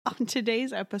On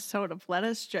today's episode of Let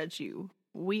Us Judge You,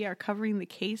 we are covering the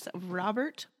case of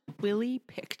Robert Willy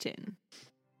Pickton.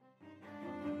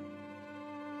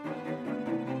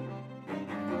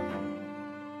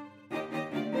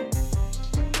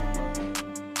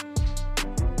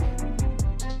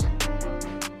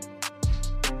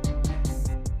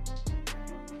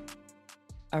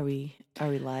 Are we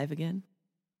live again?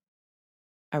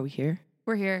 Are we here?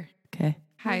 We're here. Okay.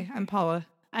 Hi, I'm Paula.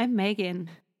 I'm Megan.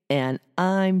 And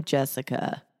I'm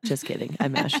Jessica. Just kidding.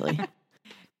 I'm Ashley.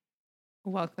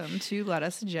 Welcome to Let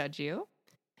Us Judge You.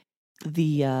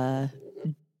 The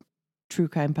true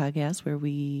crime podcast where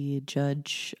we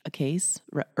judge a case,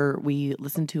 or we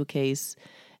listen to a case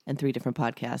and 3 different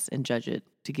podcasts and judge it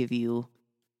to give you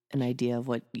an idea of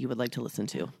what you would like to listen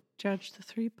to. Judge the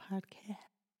 3 podcasts.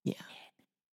 Yeah.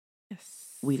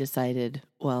 Yes. We decided,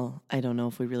 well, I don't know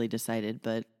if we really decided,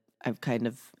 but I've kind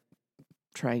of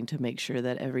trying to make sure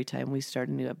that every time we start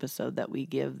a new episode that we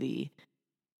give the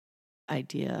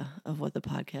idea of what the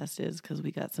podcast is, because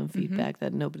we got some feedback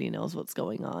that nobody knows what's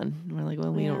going on. And we're like,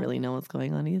 well, we don't really know what's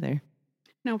going on either.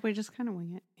 No, we just kind of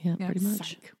wing it. Yeah, pretty much.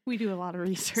 Psych. We do a lot of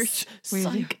research.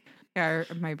 Psych. Yeah,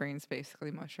 my brain's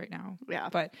basically mush right now. Yeah.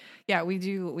 But yeah, we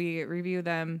review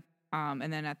them.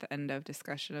 And then at the end of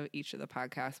discussion of each of the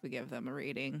podcasts, we give them a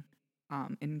rating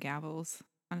in gavels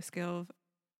on a scale of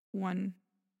 1.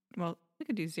 Well, we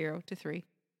could do 0 to 3.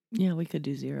 Yeah, we could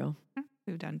do 0.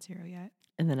 We've done 0 yet.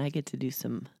 And then I get to do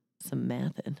some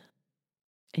mathing.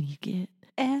 And you get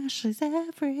Ashley's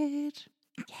average.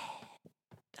 Yeah.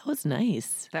 That was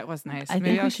nice. That was nice. I Maybe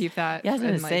think I'll keep that. Yeah, I was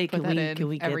going to say, put can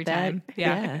we get every that? time?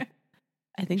 Yeah.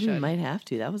 I think we might have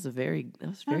to. That was very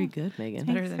good, Megan.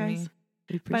 Better than guys.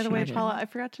 Me. By the way, it. Paula, I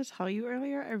forgot to tell you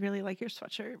earlier, I really like your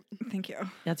sweatshirt. Thank you.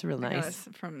 That's real I got nice.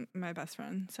 this from my best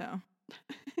friend. So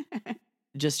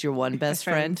Just your one best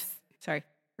friend? Sorry,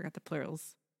 forgot the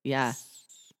plurals. Yeah.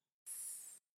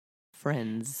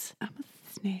 Friends. I'm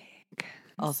a snake.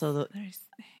 Also,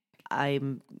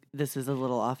 this is a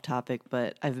little off topic,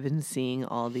 but I've been seeing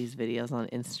all these videos on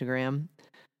Instagram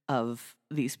of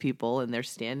these people, and they're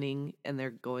standing and they're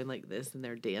going like this and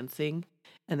they're dancing,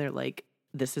 and they're like,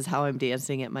 this is how I'm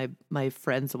dancing at my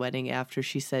friend's wedding after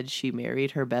she said she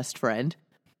married her best friend.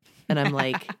 And I'm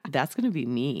like, that's going to be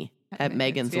me at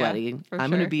Megan's wedding. I'm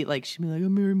going to be like, she'll be like, I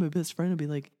married my best friend. I'll be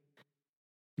like,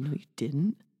 no, you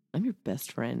didn't. I'm your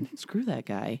best friend. Screw that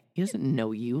guy. He doesn't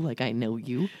know you like I know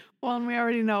you. Well, and we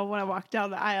already know when I walk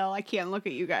down the aisle, I can't look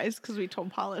at you guys because we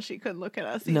told Paula she couldn't look at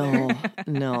us either.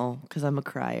 No, because I'm a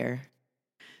crier.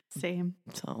 Same.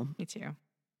 So Me too.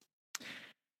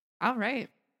 All right.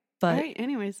 But all right,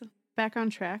 anyways, back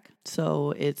on track.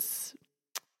 So it's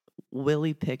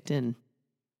Willy Pickton.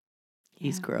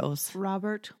 He's gross.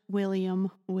 Robert William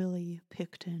Willy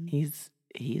Pickton. He's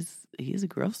a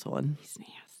gross one. He's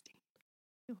nasty.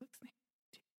 He looks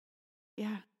nasty.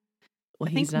 Yeah. Well,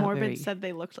 I think Morbid said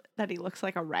that he looks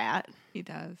like a rat. He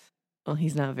does. Well,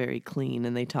 he's not very clean,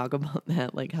 and they talk about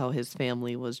that, like how his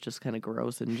family was just kind of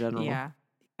gross in general. Yeah.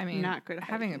 I mean, not good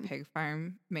having a hygiene. pig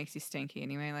farm makes you stinky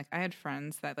anyway. Like I had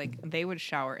friends that like they would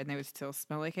shower and they would still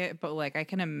smell like it, but like I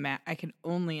can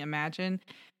only imagine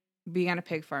being on a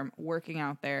pig farm, working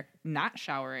out there, not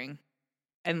showering,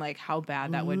 and like how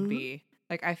bad that would be.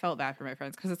 Like I felt bad for my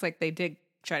friends because it's like they did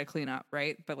try to clean up,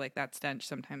 right? But like that stench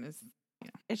sometimes is,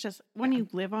 It's just when you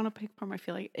live on a pig farm, I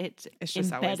feel like it's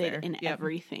just always there. embedded in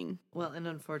everything. Well, and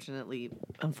unfortunately,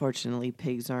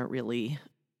 pigs aren't really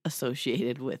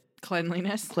associated with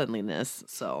cleanliness.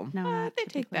 So No, they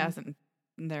take baths in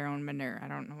their own manure. I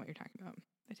don't know what you're talking about.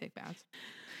 They take baths.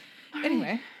 All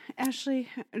Anyway, right. Ashley,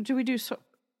 do we do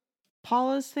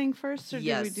Paula's thing first, or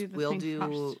yes, do we do the we'll thing do.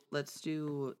 first? Let's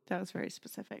do. That was very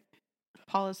specific.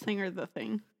 Paula's thing or the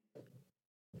thing?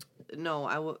 No,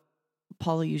 I will.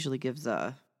 Paula usually gives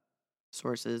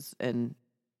sources and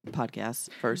podcasts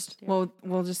first. we'll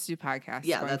just do podcasts.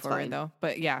 Yeah, going that's forward, fine. though.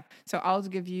 But yeah, so I'll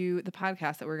give you the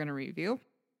podcast that we're going to review,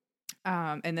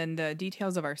 and then the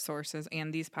details of our sources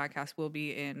and these podcasts will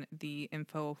be in the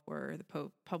info for the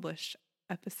published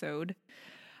episode.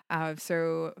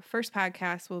 So first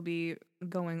podcast we'll be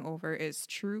going over is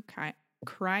True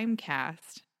Crime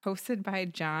Cast, hosted by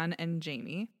John and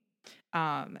Jamie.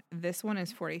 This one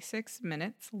is 46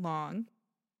 minutes long.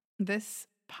 This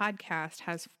podcast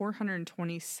has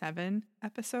 427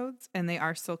 episodes, and they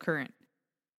are still current.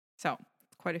 So,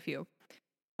 quite a few.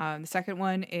 The second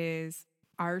one is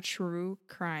Our True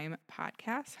Crime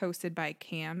Podcast, hosted by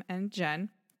Cam and Jen.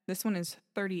 This one is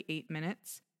 38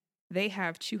 minutes. They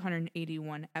have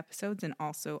 281 episodes and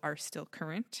also are still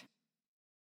current.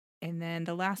 And then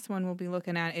the last one we'll be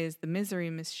looking at is The Misery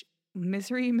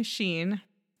Machine,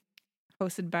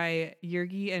 hosted by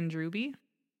Yergi and Druby.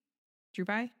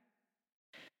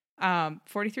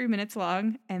 43 minutes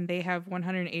long, and they have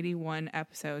 181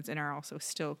 episodes and are also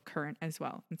still current as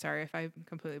well. I'm sorry if I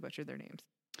completely butchered their names.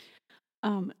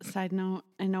 Side note,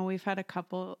 I know we've had a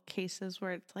couple cases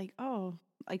where it's like, oh,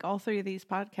 like all three of these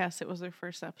podcasts, it was their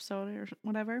first episode or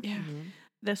whatever. Yeah. Mm-hmm.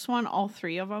 This one, all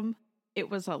three of them, it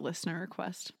was a listener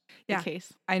request. Yeah. The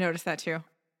case. I noticed that too.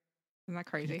 Isn't that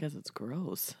crazy? Because it's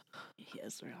gross. He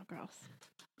is real gross.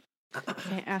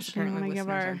 Okay, Ashley, you Apparently want to give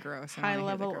listeners are our gross and wanna hear the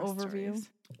high-level gross overview? stories.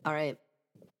 All right.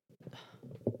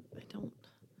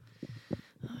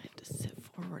 I have to sit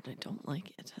forward. I don't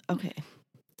like it. Okay.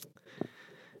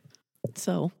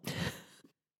 So,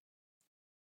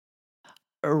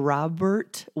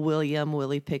 Robert William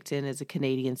Willy Pickton is a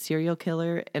Canadian serial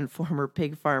killer and former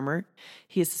pig farmer.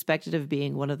 He is suspected of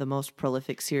being one of the most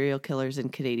prolific serial killers in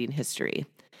Canadian history.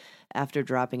 After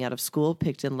dropping out of school,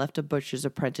 Pickton left a butcher's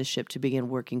apprenticeship to begin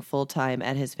working full-time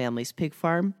at his family's pig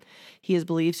farm. He is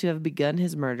believed to have begun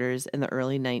his murders in the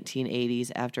early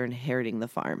 1980s after inheriting the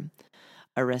farm.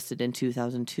 Arrested in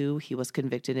 2002, he was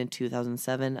convicted in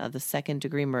 2007 of the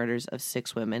second-degree murders of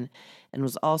 6 women and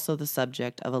was also the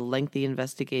subject of a lengthy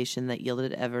investigation that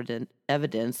yielded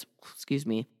evidence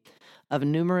of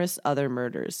numerous other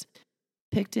murders.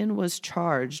 Pickton was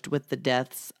charged with the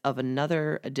deaths of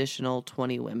another additional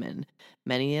 20 women,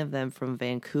 many of them from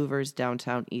Vancouver's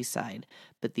downtown east side,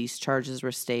 but these charges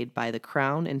were stayed by the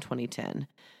Crown in 2010.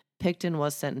 Pickton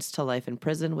was sentenced to life in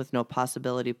prison with no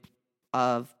possibility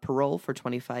of parole for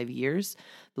 25 years,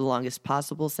 the longest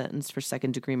possible sentence for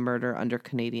second-degree murder under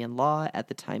Canadian law at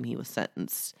the time he was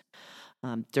sentenced.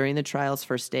 During the trial's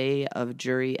first day of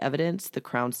jury evidence, the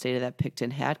Crown stated that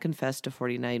Pickton had confessed to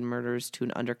 49 murders to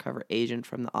an undercover agent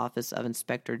from the Office of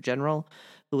Inspector General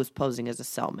who was posing as a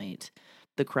cellmate.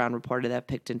 The Crown reported that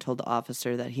Pickton told the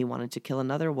officer that he wanted to kill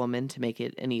another woman to make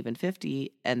it an even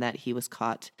 50 and that he was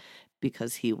caught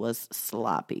because he was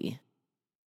sloppy.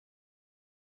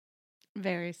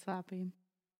 Very sloppy.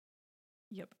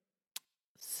 Yep.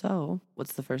 So,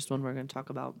 what's the first one we're going to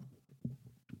talk about?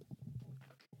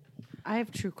 I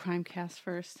have True Crime Cast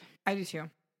first. I do too.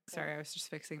 Sorry, I was just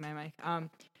fixing my mic.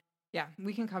 Yeah,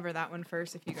 we can cover that one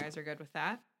first if you guys are good with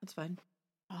that. That's fine.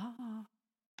 Oh.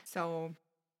 So,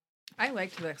 I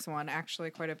liked this one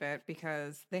actually quite a bit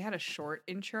because they had a short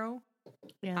intro.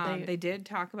 Yeah, They did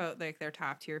talk about like their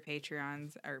top tier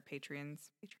Patreons,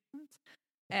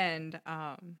 and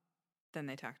then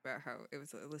they talked about how it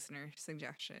was a listener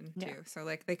suggestion too. Yeah. So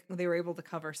like they were able to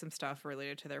cover some stuff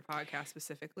related to their podcast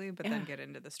specifically, but then get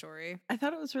into the story. I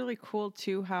thought it was really cool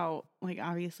too how, like,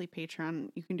 obviously Patreon,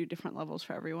 you can do different levels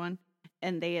for everyone.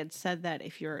 And they had said that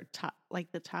if you're top,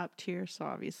 like the top tier, so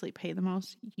obviously pay the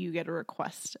most, you get to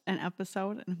request an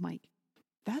episode. And I'm like,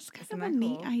 that's kind Isn't of a that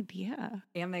neat cool? idea.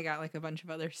 And they got like a bunch of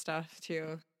other stuff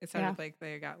too. It sounded like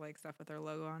they got like stuff with their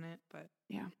logo on it, but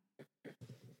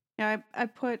Yeah, I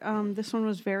put, this one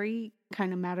was very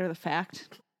kind of matter of the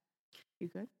fact. You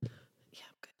good? Yeah,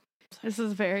 I'm good. This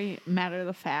is very matter of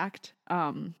the fact.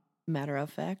 Matter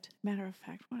of fact. Matter of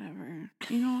fact, whatever.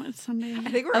 You know, it's Sunday. I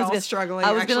think we're I was all gonna- struggling.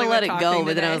 I was going to let it go,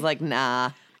 but then I today. was like,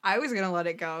 nah. I was gonna let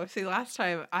it go. See, last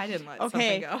time I didn't let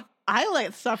something go. I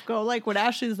let stuff go. Like when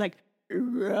Ashley's like,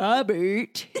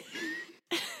 Robert.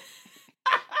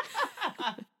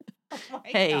 Oh my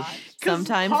Hey, gosh.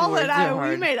 sometimes Paul words and are I, hard.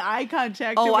 we made eye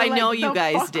contact. Oh, and we're I like, know you "The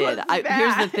guys fuck did. was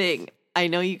Here's the that?" thing. I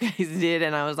know you guys did,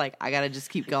 and I was like, I gotta just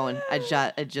keep going. I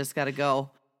just gotta go.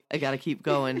 I gotta keep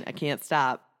going. I can't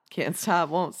stop. Can't stop.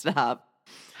 Won't stop.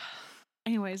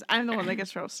 Anyways, I'm the one that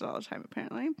gets roasted all the time,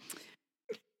 apparently.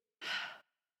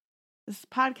 This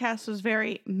podcast was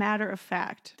very matter of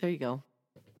fact. There you go.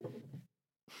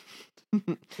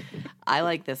 I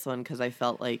like this one because I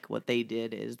felt like what they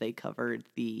did is they covered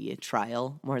the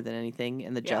trial more than anything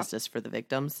and the justice for the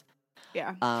victims.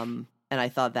 Yeah. And I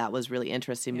thought that was really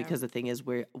interesting because the thing is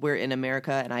we're in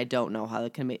America and I don't know how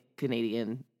the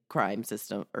Canadian crime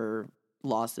system or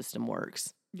law system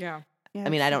works. Yeah. Yeah, I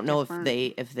mean, it's I don't know different.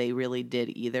 if they really did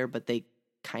either, but they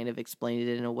kind of explained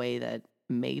it in a way that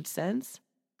made sense.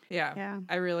 Yeah. Yeah.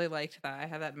 I really liked that. I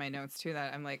have that in my notes too.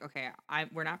 That I'm like, okay,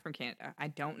 we're not from Canada. I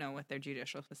don't know what their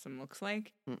judicial system looks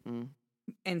like, Mm-mm.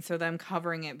 and so them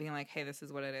covering it, being like, hey, this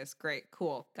is what it is. Great,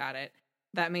 cool, got it.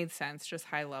 That made sense, just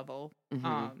high level.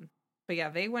 Mhm. But yeah,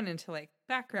 they went into like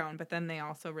background, but then they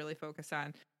also really focused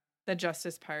on the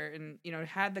justice part, and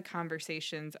had the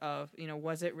conversations of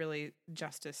was it really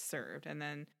justice served, and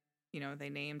then they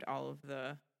named all of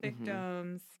the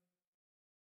victims.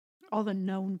 All the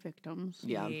known victims.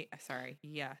 Yeah. Sorry.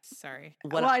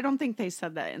 What Well, I don't think they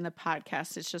said that in the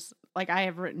podcast. It's just like I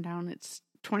have written down. It's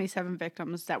 27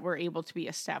 victims that were able to be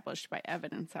established by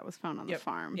evidence that was found on the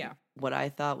farm. Yeah. What I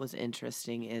thought was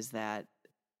interesting is that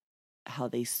how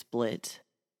they split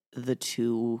the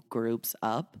two groups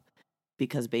up,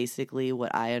 because basically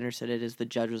what I understood it is the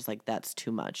judge was like, that's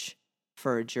too much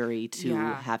for a jury to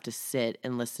have to sit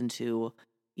and listen to.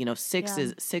 You know, six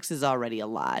is already a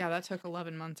lot. Yeah, that took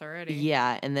 11 months already.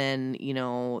 Yeah, and then, you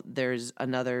know, there's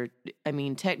another, I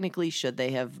mean, technically, should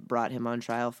they have brought him on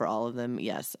trial for all of them?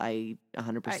 Yes, I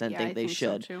 100% think they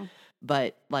should. So too.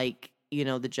 But, like, you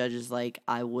know, the judge is like,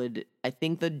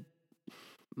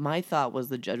 my thought was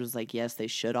the judge was like, yes, they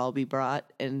should all be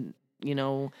brought and, you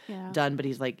know, done. But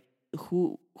he's like,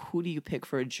 who do you pick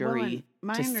for a jury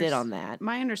to sit on that?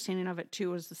 My understanding of it,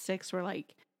 too, was the 6 were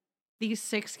like, these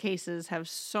 6 cases have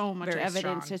so much Very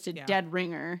evidence. strong. It's a dead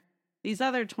ringer. These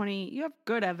other 20, you have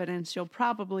good evidence. You'll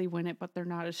probably win it, but they're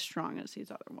not as strong as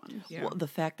these other ones. Yeah. Well, the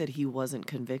fact that he wasn't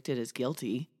convicted as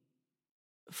guilty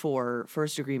for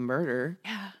first-degree murder,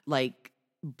 like,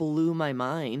 blew my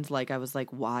mind. Like, I was like,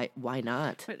 why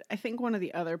not? But I think one of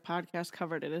the other podcasts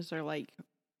covered it as they're like,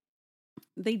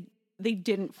 they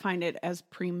didn't find it as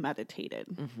premeditated.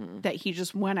 That he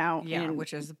just went out and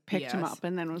which is picked him up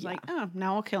and then was like, oh,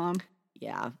 now I'll kill him.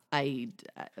 Yeah.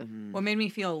 What made me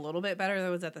feel a little bit better,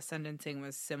 though, was that the sentencing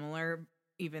was similar,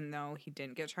 even though he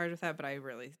didn't get charged with that. But I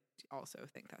really also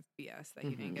think that's BS that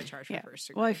he didn't get charged for first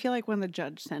degree. Well, I feel like when the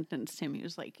judge sentenced him, he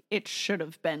was like, it should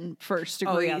have been first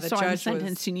degree. Oh, yeah, the so I'm judge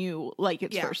sentencing you like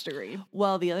it's first degree.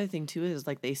 Well, the other thing, too, is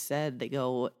like they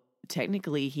go,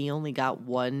 technically, he only got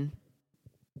one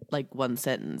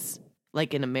sentence.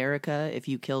 Like in America, if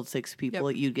you killed 6 people,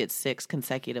 you'd get 6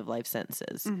 consecutive life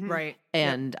sentences. Right.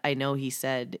 And I know he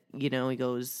said, you know, he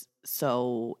goes,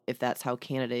 so if that's how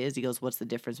Canada is, he goes, what's the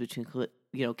difference between,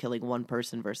 you know, killing one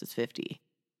person versus 50?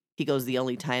 He goes, the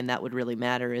only time that would really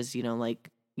matter is, you know, like,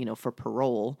 you know, for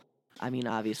parole. I mean,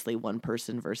 obviously one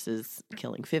person versus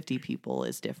killing 50 people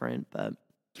is different, but.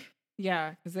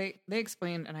 Yeah, because they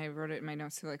explained, and I wrote it in my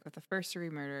notes too, like with the first degree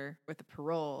murder, with the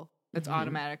parole, it's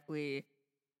automatically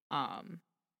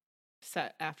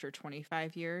set after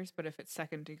 25 years. But if it's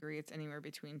second degree, it's anywhere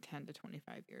between 10 to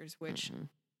 25 years, which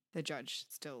the judge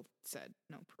still said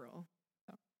no parole.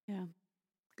 So, yeah.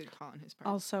 Good call on his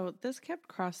part. Also, this kept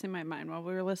crossing my mind while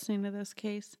we were listening to this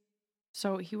case.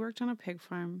 So he worked on a pig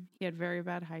farm. He had very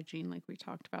bad hygiene, like we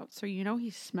talked about. So, you know, he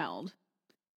smelled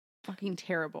fucking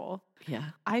terrible.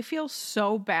 Yeah. I feel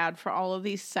so bad for all of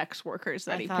these sex workers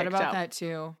that he picked up. I thought about that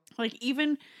too. Like,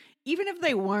 even if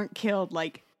they weren't killed,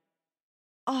 like,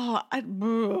 I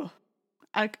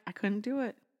couldn't do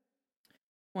it.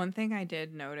 One thing I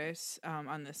did notice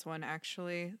on this one,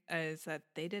 actually, is that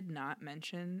they did not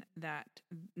mention that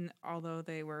although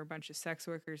they were a bunch of sex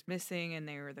workers missing and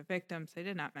they were the victims, they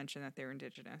did not mention that they were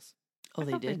Indigenous. Oh,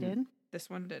 they didn't? This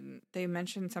one didn't. They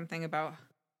mentioned something about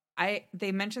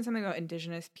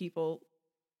Indigenous people,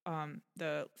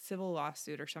 the civil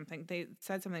lawsuit or something. They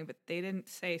said something, but they didn't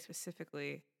say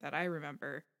specifically that I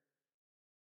remember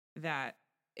that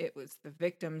it was the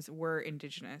victims were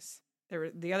Indigenous.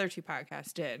 The other 2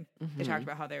 podcasts did. They talked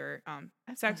about how they were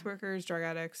sex workers, drug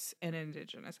addicts, and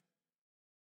Indigenous.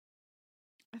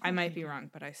 I might be wrong,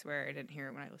 but I swear I didn't hear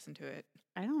it when I listened to it.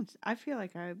 I feel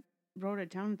like I wrote it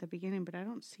down at the beginning, but I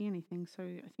don't see anything, so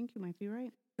I think you might be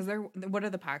right. Because one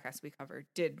of the podcasts we covered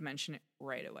did mention it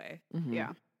right away.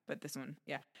 Yeah. But this one,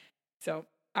 So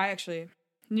I actually,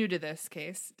 new to this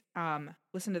case,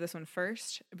 listened to this one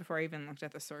first before I even looked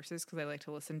at the sources, because I like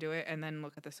to listen to it and then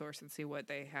look at the source and see what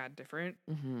they had different.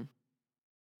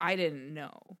 I didn't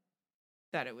know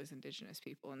that it was Indigenous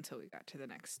people until we got to the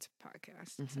next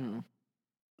podcast. So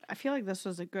I feel like this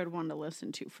was a good one to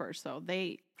listen to first, though.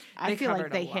 I feel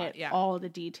like they hit all the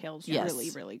details really,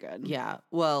 really good. Yeah.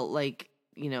 Well, like,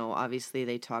 you know, obviously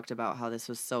they talked about how this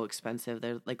was so expensive.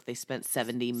 They spent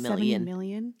 $70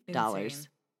 million. Insane.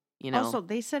 You know? Also,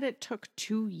 they said it took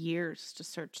 2 years to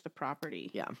search the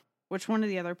property. Yeah. Which one of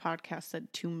the other podcasts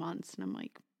said 2 months. And I'm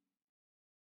like,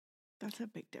 that's a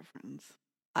big difference.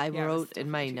 I wrote in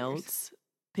my notes,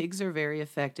 pigs are very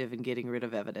effective in getting rid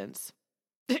of evidence.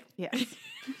 Yes.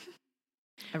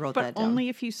 I wrote that down. But only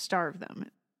if you starve them.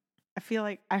 I feel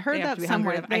like I heard that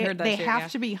somewhere. They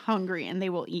have to be hungry and they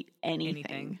will eat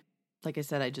anything. Like I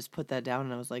said, I just put that down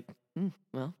and I was like,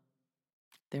 well,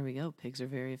 there we go. Pigs are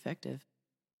very effective.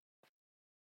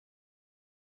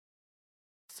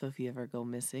 So if you ever go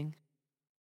missing,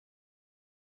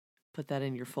 put that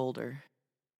in your folder.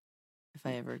 If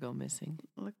I ever go missing.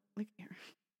 Look here.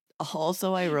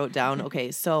 Also, I wrote down,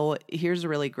 okay, so here's a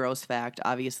really gross fact.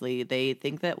 Obviously, they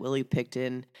think that Willy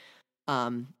Pickton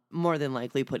more than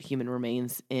likely put human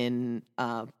remains in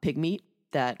pig meat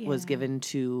that was given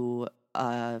to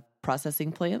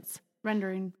processing plants.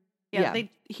 Rendering. Yeah.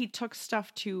 He took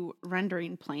stuff to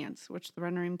rendering plants, which the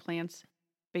rendering plants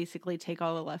basically take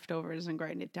all the leftovers and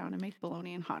grind it down and make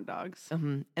bologna and hot dogs.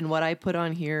 And what I put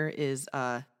on here is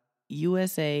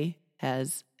USA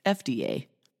has FDA.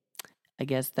 I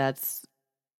guess that's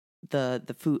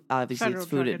the food, obviously Federal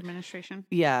it's food Drug Administration.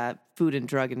 Yeah, Food and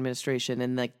Drug Administration,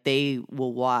 and like they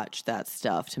will watch that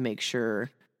stuff to make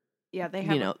sure. Yeah, they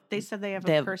have. They said they have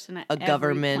a person at a every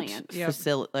government plant.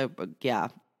 facility. Yeah,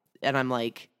 and I'm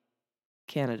like,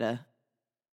 Canada,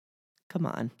 come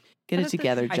on, get it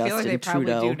together, Justin I feel like they probably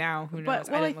Trudeau. do now. Who knows?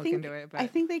 Well, I didn't look into it, but I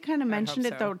think they kind of mentioned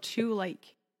it so. though too,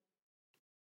 like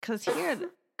because he had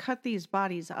cut these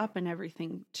bodies up and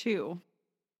everything too.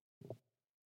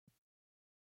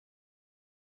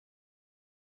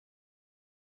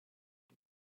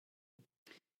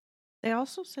 They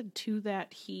also said too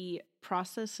that he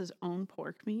processed his own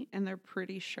pork meat, and they're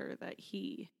pretty sure that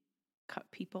he cut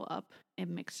people up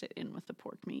and mixed it in with the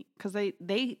pork meat because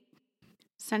they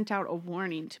sent out a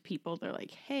warning to people. They're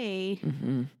like, "Hey,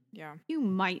 yeah, you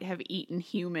might have eaten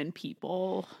human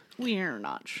people. We're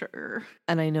not sure."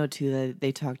 And I know too that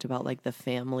they talked about like the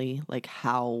family, like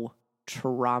how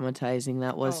traumatizing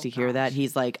that was to hear that.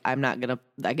 He's like, I'm not gonna,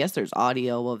 I guess there's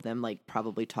audio of them like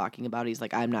probably talking about it. He's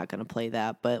like, I'm not gonna play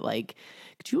that. But like,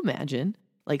 could you imagine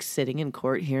like sitting in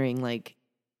court hearing like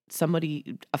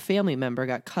somebody, a family member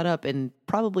got cut up and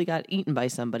probably got eaten by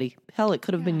somebody? Hell, it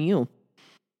could have been you.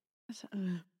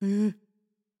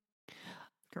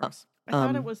 gross. I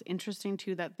thought it was interesting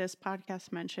too that this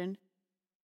podcast mentioned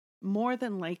more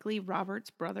than likely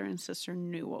Robert's brother and sister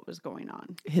knew what was going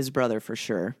on. His brother for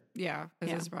sure. Yeah,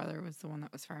 because his brother was the one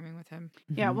that was farming with him.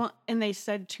 Yeah, well, and they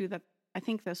said too that I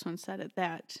think this one said it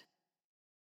that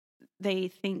they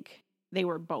think they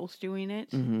were both doing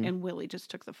it, and Willy just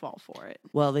took the fall for it.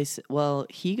 Well,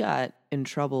 he got in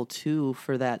trouble too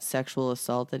for that sexual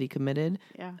assault that he committed.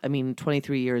 Yeah, I mean,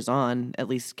 23 years on, at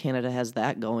least Canada has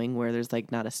that going where there's like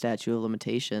not a statute of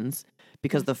limitations.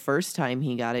 Because the first time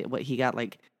he got it, he got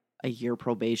like a year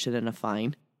probation and a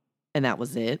fine, and that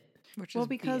was it. Which is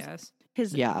because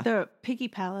BS. The Piggy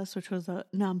Palace, which was a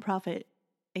nonprofit,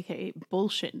 aka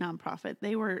bullshit nonprofit,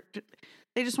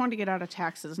 they just wanted to get out of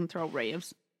taxes and throw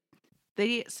raves.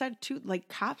 They said too, like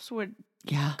cops would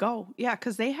go,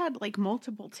 because they had like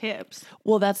multiple tips.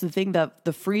 Well, that's the thing,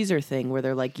 the freezer thing where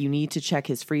they're like, you need to check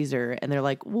his freezer, and they're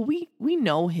like, well, we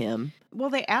know him. Well,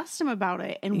 they asked him about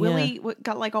it, and Willy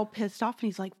got like all pissed off, and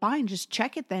he's like, "Fine, just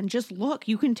check it then. Just look.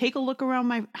 You can take a look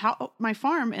around my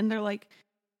farm." And they're like,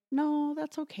 "No,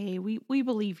 that's okay. We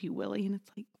believe you, Willy." And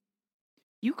it's like,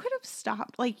 you could have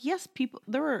stopped. Like, yes,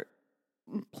 there were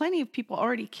plenty of people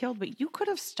already killed, but you could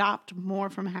have stopped more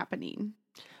from happening.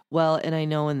 Well, and I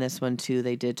know in this one too,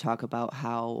 they did talk about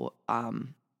how,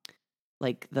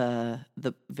 like I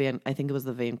think it was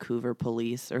the Vancouver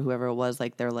police or whoever it was,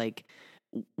 like they're like,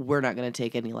 we're not going to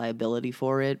take any liability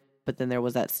for it. But then there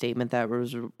was that statement that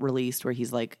was released where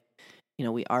he's like,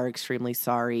 we are extremely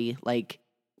sorry, like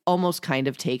almost kind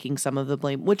of taking some of the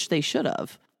blame, which they should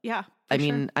have. Yeah. I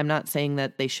mean, I'm not saying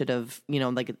that they should have,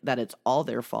 like that it's all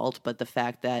their fault, but the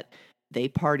fact that they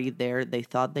partied there, they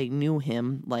thought they knew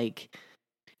him, like,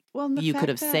 well, you could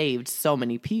have saved so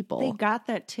many people. They got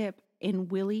that tip,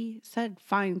 and Willy said,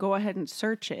 "Fine, go ahead and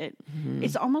search it."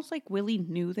 It's almost like Willy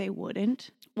knew they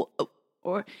wouldn't. Well,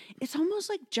 or it's almost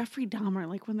like Jeffrey Dahmer,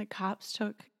 like when the cops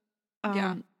took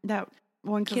that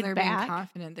one kid they're back. Being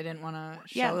confident, they didn't want to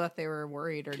show that they were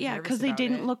worried or because they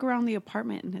didn't look around the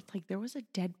apartment, and it's like there was a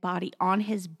dead body on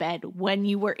his bed when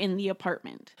you were in the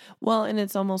apartment. Well, and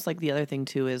it's almost like the other thing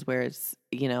too is where it's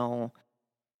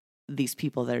these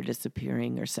people that are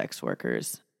disappearing are sex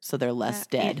workers, so they're less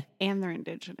dead, and they're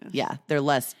indigenous. Yeah, they're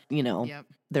less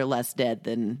they're less dead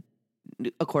than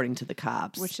according to the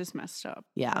cops, which is messed up.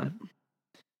 Yeah.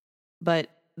 But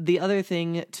the other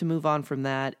thing to move on from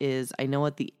that is I know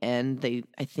at the end,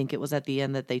 I think it was at the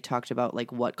end that they talked about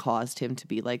like what caused him to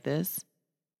be like this.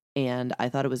 And I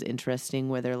thought it was interesting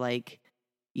where they're like,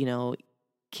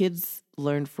 kids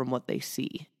learn from what they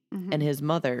see. And his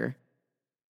mother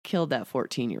killed that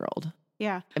 14-year-old.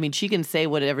 Yeah. I mean, she can say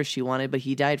whatever she wanted, but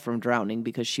he died from drowning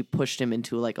because she pushed him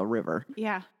into like a river.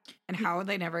 Yeah. And how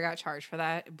they never got charged for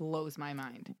that, it blows my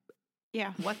mind.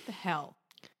 Yeah. What the hell?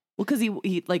 Well, because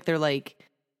he like, they're like,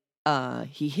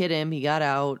 he hit him, he got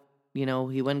out, he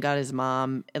went and got his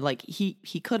mom, and like he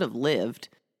could have lived.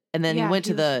 And then he went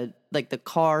to the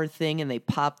car thing and they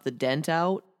popped the dent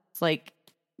out. It's like,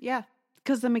 yeah,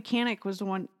 because the mechanic was the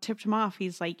one tipped him off.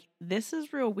 He's like, "This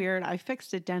is real weird. I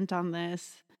fixed a dent on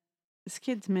this. This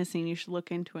kid's missing. You should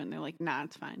look into it." And they're like, "Nah,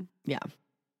 it's fine." Yeah.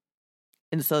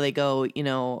 And so they go,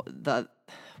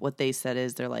 what they said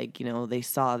is they're like, they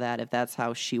saw that if that's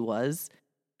how she was,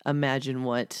 imagine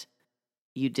what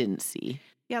you didn't see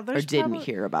Yeah, or didn't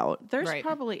hear about. There's Right.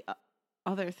 probably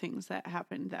other things that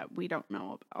happened that we don't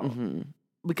know about. Mm-hmm.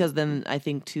 Because then I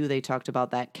think, too, they talked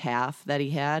about that calf that he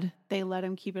had. They let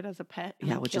him keep it as a pet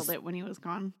and which killed is it when he was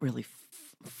gone. really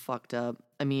fucked up.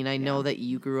 I mean, I know that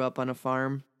you grew up on a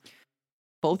farm.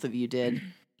 Both of you did.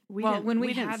 When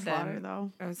we didn't had slaughter, them,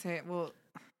 though. I would say,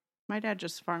 My dad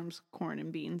just farms corn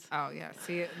and beans. oh yeah.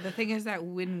 See, the thing is that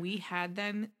when we had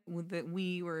them, that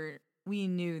we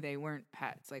knew they weren't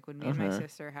pets. Like when me and my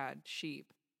sister had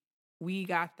sheep, we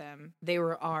got them. They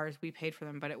were ours. We paid for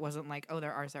them, but it wasn't like, oh,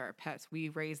 they're ours. They're our pets. We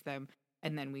raised them,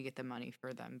 and then we get the money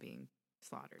for them being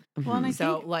slaughtered. Well, and I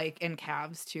So, think, like, and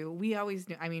calves too. We always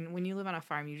knew. I mean, when you live on a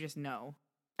farm, you just know.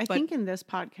 I but think in this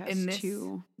podcast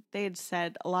too, they had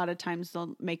said a lot of times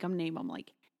they'll make them name them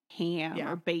like ham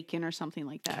or bacon or something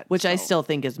like that. Which I still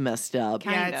think is messed up.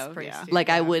 Kind it's of, pretty yeah. stupid. Like,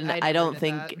 I don't did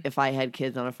think that. if I had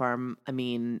kids on a farm, I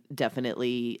mean,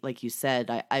 definitely, like you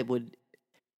said, I would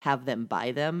have them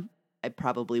buy them. I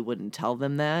probably wouldn't tell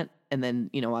them that. And then,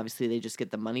 obviously they just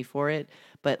get the money for it.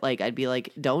 But, like, I'd be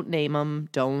like, don't name them.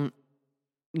 Don't,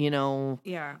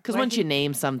 Yeah. Because once you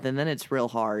name something, then it's real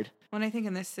hard. When I think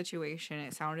in this situation,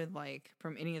 it sounded like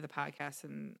from any of the podcasts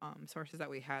and sources that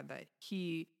we had that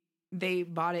they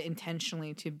bought it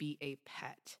intentionally to be a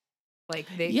pet. Like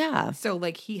so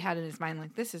like he had in his mind,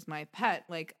 like, this is my pet,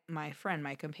 like my friend,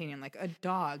 my companion, like a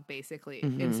dog, basically,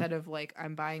 instead of like,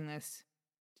 I'm buying this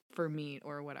for meat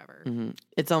or whatever. Mm-hmm.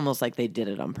 It's almost like they did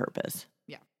it on purpose.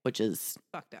 Yeah. Which is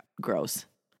fucked up. Gross.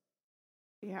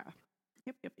 Yeah.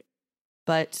 Yep.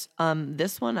 But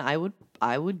this one, I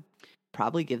would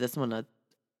probably give this one a.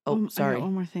 Oh, I sorry. got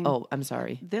one more thing. Oh, I'm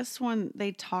sorry. This one,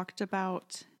 they talked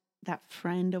about that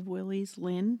friend of Willy's,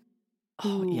 Lynn.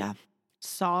 Oh, yeah.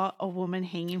 Saw a woman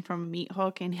hanging from a meat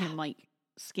hook and him like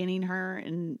skinning her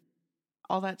and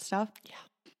all that stuff.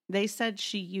 Yeah. They said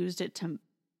she used it to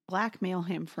blackmail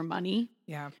him for money.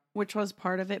 Yeah. Which was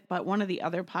part of it. But one of the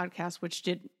other podcasts, which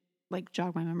did like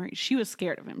jog my memory, she was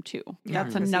scared of him too. Yeah,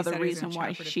 that's because he another said he was reason gonna why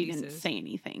chop her to she didn't pieces. say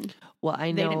anything. Well,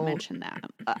 I know they didn't mention that.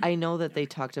 I know that they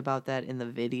talked about that in the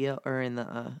video or in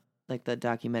the the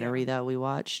documentary that we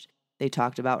watched. They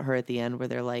talked about her at the end where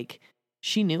they're like,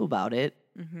 she knew about it,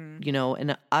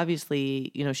 and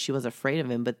obviously, she was afraid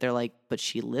of him, but they're like, but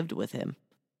she lived with him.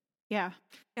 Yeah.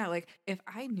 Yeah, like if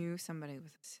I knew somebody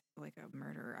was like a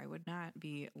murderer, I would not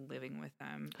be living with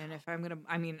them. And if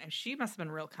I'm she must have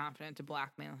been real confident to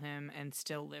blackmail him and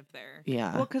still live there.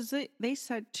 Yeah. Well, because they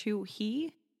said too,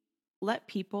 he let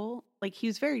people, like, he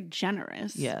was very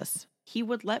generous. Yes. He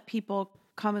would let people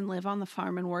come and live on the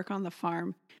farm and work on the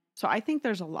farm. So I think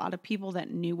there's a lot of people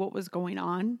that knew what was going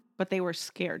on, but they were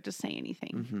scared to say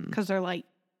anything because they're like,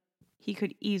 he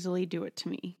could easily do it to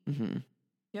me. Mm-hmm.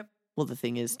 Yep. Well, the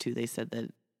thing is, too, they said that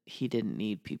he didn't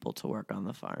need people to work on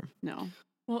the farm. No.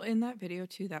 Well, in that video,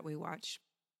 too, that we watched,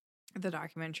 the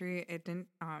documentary, it didn't,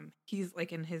 he's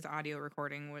like in his audio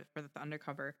recording for the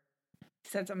undercover,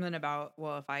 said something about,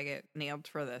 well, if I get nailed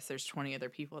for this, there's 20 other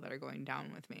people that are going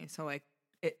down with me. So, like,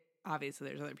 obviously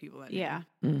there's other people that Yeah.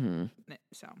 Mm-hmm.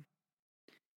 So,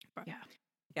 but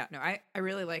yeah, no, I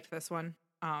really liked this one.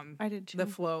 I did too. The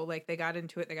flow, like they got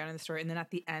into it, they got into the story, and then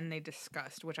at the end they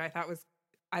discussed, which I thought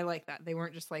I like that. They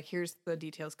weren't just like, here's the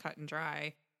details cut and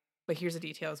dry, but here's the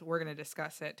details. We're going to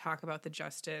discuss it, talk about the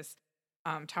justice,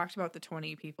 talked about the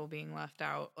 20 people being left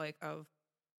out, like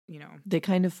They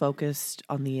kind of focused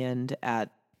on the end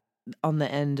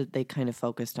they kind of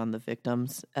focused on the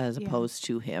victims as opposed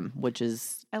to him, which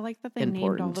is I like that they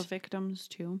named all the victims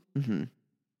too. Mm-hmm.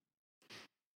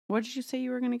 What did you say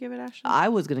you were going to give it, Ashley? I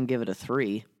was going to give it a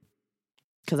 3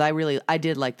 because I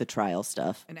did like the trial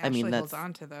stuff. And Ashley holds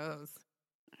on to those.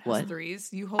 What?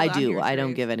 3s? You hold I on to do. your I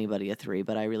don't 3s. give anybody a 3,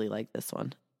 but I really like this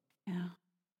one. Yeah.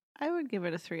 I would give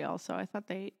it a 3 also. I thought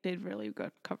they did really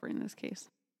good covering this case.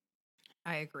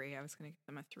 I agree. I was going to give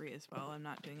them a 3 as well. I'm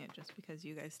not doing it just because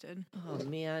you guys did. Oh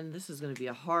man, this is going to be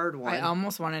a hard one. I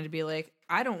almost wanted to be like,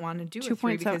 I don't want to do a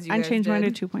 3 because you I guys changed mine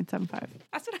did. to 2.75.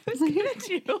 That's what I was going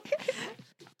to do.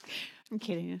 I'm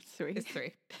kidding. It's 3. It's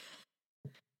 3.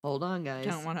 Hold on, guys. I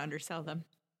don't want to undersell them.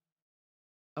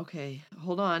 Okay,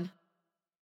 hold on.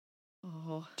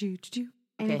 Oh.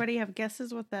 Anybody have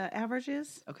guesses what the average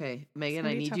is? Okay, Megan,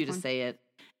 gonna I be a need tough you to one. say it.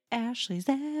 Ashley's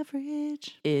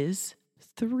average Is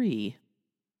 3.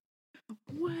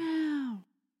 Wow.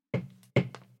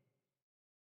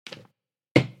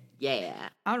 Yeah.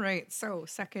 All right. So,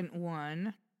 second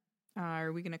one.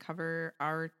 Are we going to cover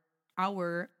our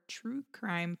our true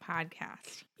crime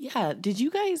podcast. Yeah. Did you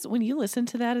guys, when you listened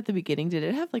to that at the beginning, did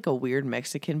it have like a weird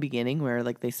Mexican beginning where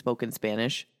like they spoke in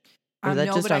Spanish? Or is that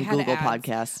No, just but I on had Google ads.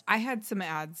 Podcasts? I had some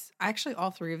ads. Actually, all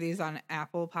three of these on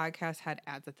Apple Podcasts had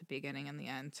ads at the beginning and the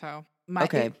end. So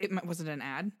Okay. it wasn't an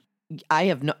ad.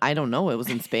 I don't know. It was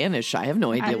in Spanish. I have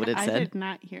no idea what it I said. did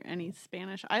not hear any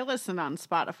Spanish. I listened on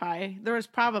Spotify. There was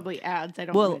probably ads. I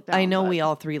don't Well, write it down, I know but- we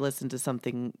all three listened to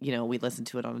something, we listened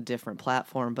to it on a different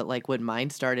platform, but like when mine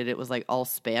started, it was like all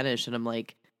Spanish. And I'm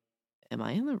like, am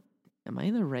I in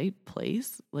the right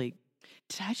place? Like,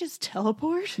 Did I just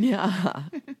teleport? yeah.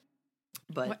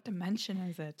 But What dimension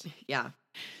is it? yeah.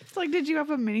 It's like, did you have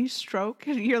a mini stroke?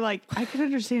 And you're like, I can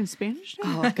understand Spanish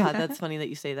now. Oh God, that's funny that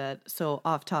you say that. So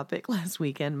off topic, last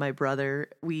weekend, my brother,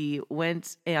 we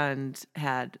went and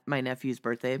had my nephew's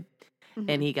birthday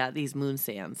and he got these moon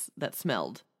sands that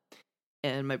smelled.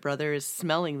 And my brother is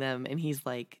smelling them and he's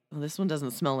like, well, this one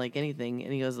doesn't smell like anything.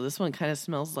 And he goes, well, this one kind of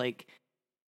smells like,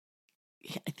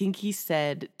 I think he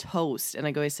said toast. And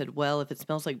I said, well, if it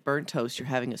smells like burnt toast, you're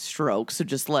having a stroke. So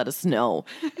just let us know.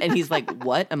 And he's like,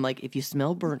 what? I'm like, if you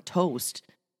smell burnt toast,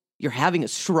 you're having a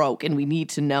stroke and we need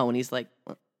to know. And he's like,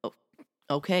 oh,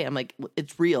 okay. I'm like,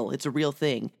 it's real. It's a real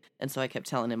thing. And so I kept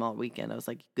telling him all weekend. I was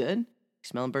like, you good? You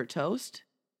smelling burnt toast?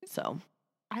 So.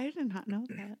 I did not know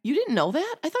that. You didn't know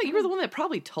that? I thought you were the one that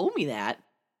probably told me that.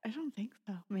 I don't think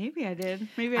so. Maybe I did.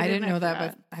 Maybe I didn't know that,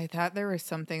 forgot. but I thought there was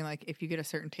something like if you get a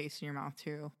certain taste in your mouth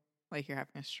too, like you're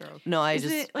having a stroke. No, Is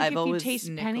it like I've if always you taste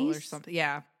Nickel pennies or something.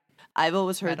 Yeah. I've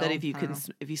always heard that Metal, if you I can, don't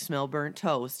know. if you smell burnt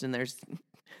toast and there's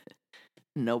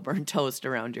no burnt toast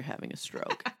around, you're having a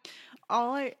stroke.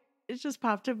 It just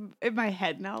popped up in my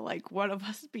head now, like one of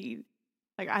us being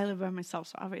like, I live by myself,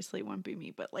 so obviously it wouldn't be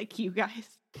me, but like you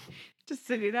guys just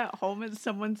sitting at home and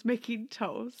someone's making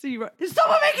toast. And is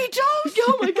someone making toast?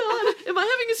 Oh my God, am I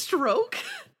having a stroke?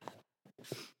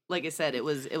 Like I said, it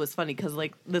was funny because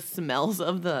like the smells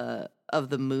of the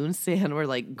moon sand were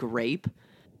like grape,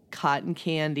 cotton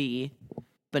candy,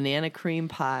 banana cream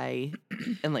pie,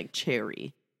 and like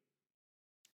cherry.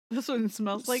 This one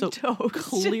smells like So toast.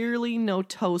 Clearly no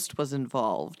toast was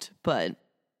involved, but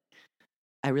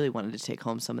I really wanted to take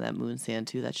home some of that moon sand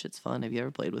too. That shit's fun. Have you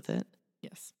ever played with it?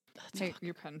 Yes. Hey,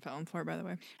 your pen fell on the floor, by the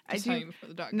way. I Just do- telling you before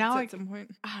the dog now gets I- at some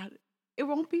point. It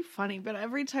won't be funny, but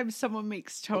every time someone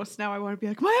makes toast now, I want to be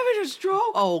like, am I having a stroke?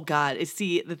 Oh God!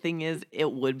 See, the thing is, it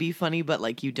would be funny, but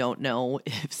like you don't know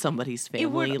if somebody's It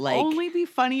would family like only be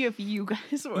funny if you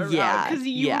guys were Yeah, because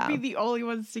you yeah. would be the only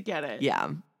ones to get it.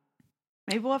 yeah.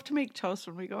 Maybe we'll have to make toast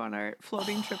when we go on our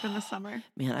floating trip in the summer.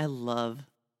 Man, I love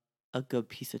a good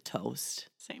piece of toast.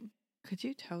 Same. Could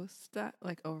you toast that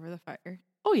like over the fire?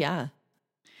 Oh yeah,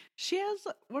 She has,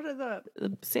 what are the,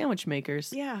 the sandwich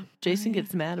makers. yeah. Jason yeah.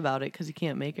 gets mad about it because he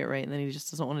can't make it right, and then he just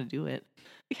doesn't want to do it.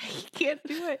 He can't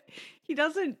do it.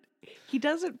 He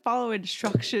doesn't follow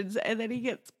instructions, and then he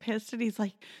gets pissed and he's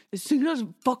like, this thing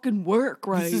doesn't fucking work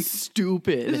right. This is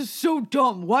stupid. This is so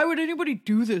dumb. Why would anybody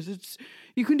do this?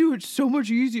 You can do it so much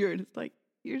easier. And it's like,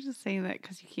 you're just saying that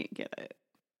because you can't get it.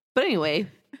 But anyway,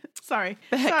 Sorry.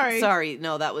 sorry.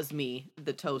 No, that was me.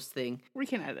 The toast thing. We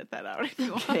can edit that out if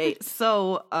you want. Okay,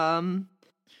 so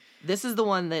this is the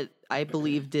one that I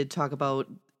believe did talk about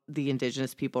the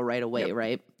indigenous people right away, Yep.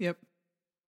 right? Yep.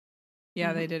 Yeah,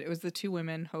 Mm-hmm. they did. It was the two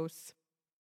women hosts.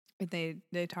 And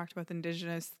they talked about the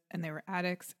indigenous, and they were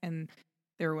addicts, and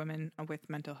they were women with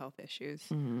mental health issues.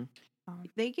 Mm-hmm.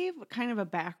 They gave kind of a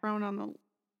background on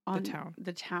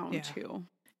the town Yeah. too.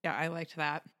 Yeah, I liked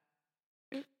that.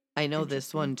 I know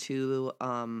this one too.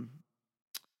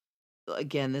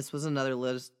 Again, this was another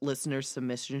listener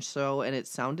submission show, and it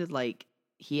sounded like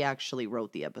he actually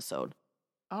wrote the episode.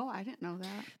 Oh, I didn't know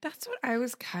that. That's what I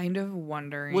was kind of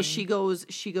wondering. Well, she goes,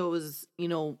 she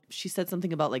said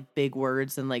something about like big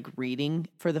words and like reading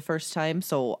for the first time.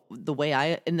 So the way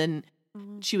and then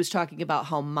she was talking about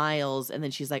how Miles, and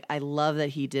then she's like, I love that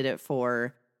he did it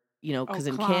for, because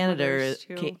in Canada, kilometers,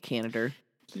 too. Canada,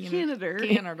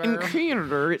 Canada. in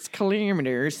Canada, it's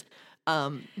kilometers.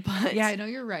 But Yeah, I know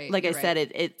you're right. like you're I said,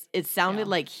 right. it sounded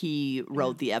Yeah. like he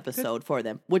wrote the episode for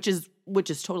them, which is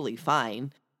totally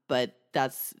fine. But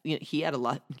that's he had a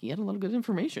lot of good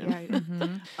information. Right.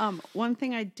 Mhm. One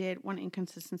thing one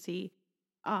inconsistency,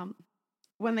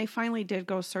 when they finally did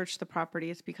go search the property,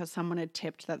 it's because someone had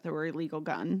tipped that there were illegal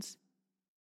guns.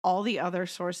 All the other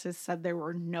sources said there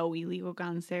were no illegal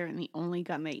guns there, and the only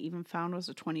gun they even found was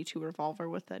a .22 revolver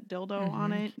with a dildo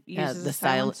on it. Yeah, Used as the a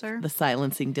silencer. the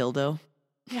silencing dildo.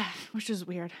 Yeah, which is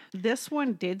weird. This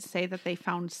one did say that they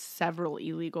found several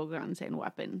illegal guns and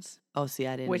weapons, Oh, see,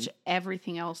 I didn't. which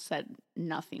everything else said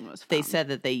nothing was found. They said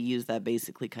that they used that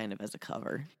basically kind of as a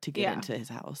cover to get Yeah. into his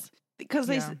house. because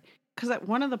Yeah.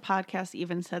 one of the podcasts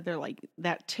even said they're like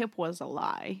that tip was a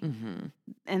lie, Mm-hmm.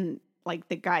 and like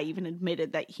the guy even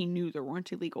admitted that he knew there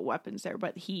weren't illegal weapons there,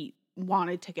 but he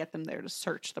wanted to get them there to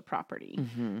search the property.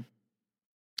 Mm-hmm.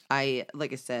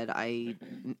 Like I said, I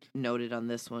noted on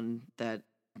this one that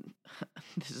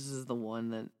this is the one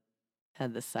that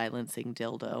had the silencing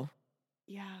dildo.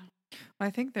 Yeah, I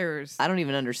think there's. I don't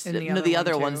even understand. the No, other the one,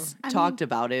 other too. ones I talked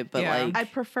about it, but Yeah. like, I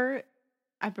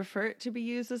prefer it to be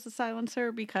used as a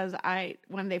silencer because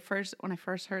when I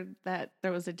first heard that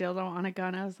there was a dildo on a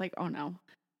gun, I was like, oh no.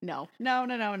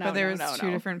 But there was two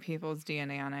no. different people's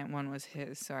DNA on it. One was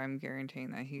his, so I'm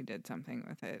guaranteeing that he did something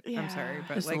with it. I'm sorry, Yeah.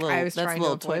 but Just like a little, I was that's a trying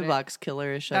little to avoid toy it. box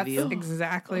killerish of That's you.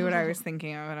 exactly what I was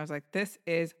thinking of, and I was like, "This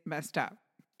is messed up."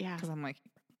 Yeah. Because I'm like,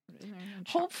 put it in there and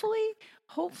chop it.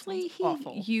 Hopefully he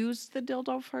awful. used the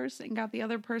dildo first and got the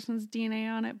other person's DNA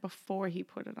on it before he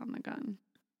put it on the gun.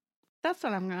 That's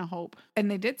what I'm gonna hope. And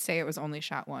they did say it was only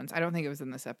shot once. I don't think it was in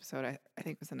this episode. I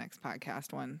think it was the next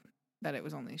podcast one that it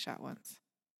was only shot once.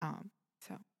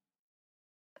 So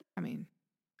I mean,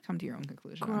 come to your own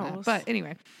conclusion on that. Gross. But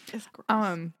anyway, It's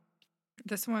gross.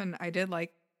 this one I did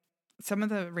like some of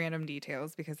the random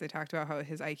details because they talked about how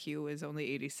his IQ was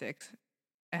only 86.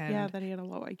 And yeah, that he had a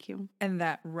low IQ. and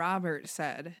that Robert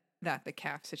said that the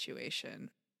calf situation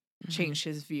changed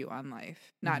his view on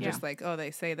life. Not Yeah. just like, oh,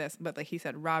 they say this, but like he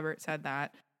said, Robert said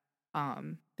that.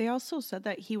 They also said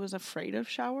that he was afraid of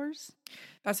showers.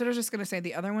 That's what I was just gonna say.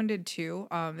 The other one did too.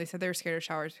 They said they were scared of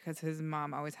showers because his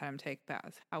mom always had him take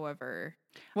baths. However,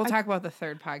 we'll talk about the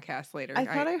third podcast later. I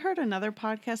thought I heard another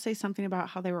podcast say something about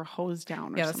how they were hosed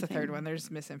down. Or yeah, that's something. the third one. There's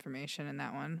misinformation in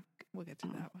that one. We'll get to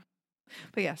that one.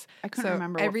 But yes, I couldn't so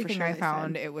remember what for everything sure I they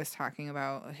found. said. It was talking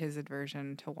about his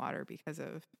aversion to water because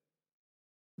of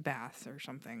baths or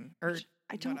something or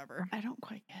I don't. whatever. I don't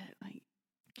quite get it. Like,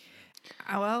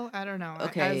 Well, I don't know.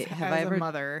 Okay, as, have as I a ever-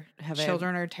 mother, have I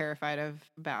children are terrified of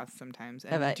baths sometimes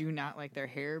Have and I- do not like their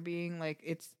hair being like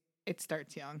it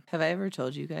starts young. Have I ever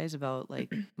told you guys about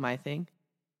like my thing?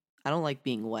 I don't like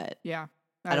being wet. Yeah.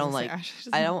 I don't was gonna like- say, Ash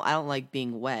I doesn't- don't like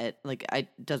being wet. Like it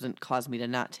doesn't cause me to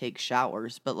not take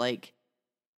showers, but like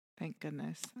Thank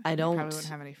goodness. I You don't- probably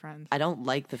wouldn't have any friends. I don't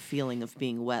like the feeling of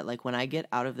being wet. Like when I get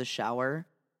out of the shower,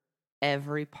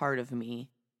 every part of me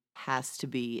has to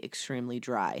be extremely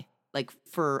dry. Like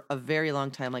for a very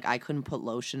long time, like I couldn't put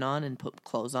lotion on and put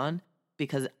clothes on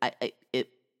because I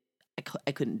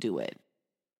couldn't do it.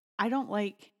 I don't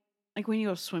like when you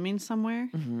go swimming somewhere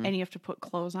Mhm. and you have to put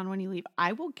clothes on when you leave.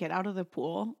 I will get out of the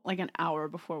pool like an hour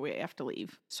before we have to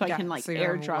leave, so I can like so you're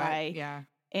air wet. dry. Yeah.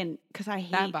 And because I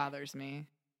hate That bothers me.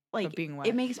 like being wet.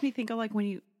 it makes me think of like when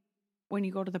you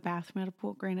go to the bathroom at a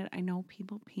pool. Granted, I know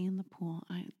people pee in the pool.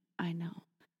 I know,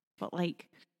 but like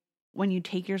when you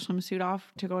take your swimsuit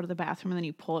off to go to the bathroom and then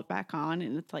you pull it back on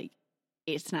and it's like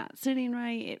it's not sitting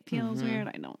right. It feels Mhm. weird.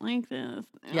 I don't like this.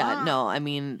 Yeah, no, I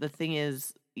mean, the thing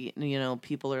is, you know,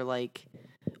 people are like,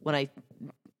 when I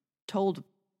told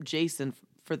Jason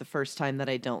for the first time that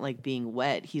I don't like being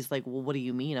wet, he's like, well, what do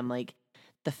you mean? I'm like,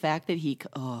 the fact that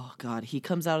oh God, he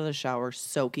comes out of the shower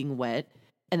soaking wet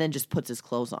and then just puts his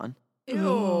clothes on.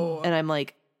 Ew. And I'm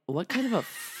like, what kind of a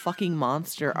fucking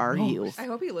monster are you? I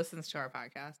hope he listens to our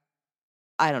podcast.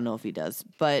 I don't know if he does,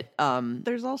 but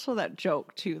There's also that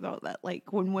joke too, though, that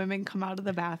like when women come out of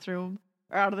the bathroom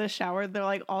or out of the shower, they're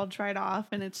like all dried off,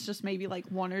 and it's just maybe like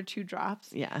 1 or 2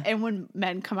 drops. yeah, And when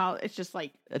men come out, it's just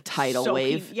like a tidal soaking-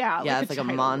 wave. Yeah, yeah, it's like a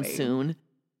tidal monsoon. wave.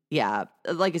 Yeah,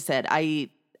 like I said, I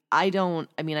don't.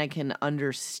 I mean, I can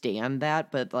understand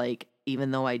that, but like, even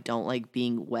though I don't like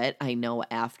being wet, I know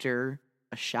after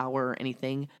a shower or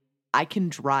anything, I can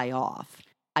dry off.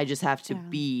 I just have to Yeah.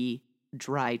 be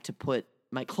dry to put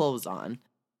my clothes on.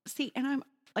 See, and I'm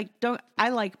like, I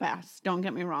like baths. Don't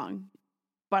get me wrong,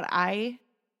 but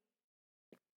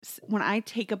when I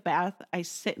take a bath, I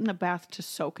sit in the bath to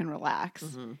soak and relax,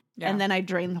 Yeah. and then I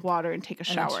drain the water and take a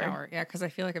And then shower. Yeah, because I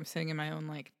feel like I'm sitting in my own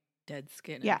like dead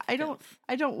skin. and Yeah, I filth.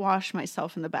 don't wash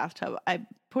myself in the bathtub. I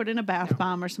put in a bath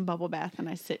bomb or some bubble bath, and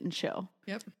I sit and chill.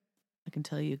 Yep. I can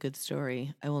tell you a good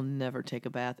story. I will never take a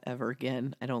bath ever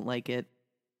again. I don't like it.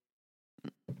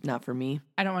 Not for me.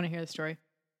 I don't want to hear the story.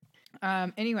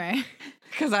 Anyway,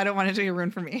 because I don't want it to be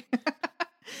ruined for me.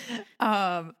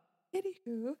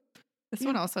 Anywho, this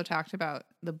one also talked about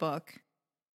the book.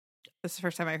 This is the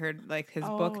first time I heard like his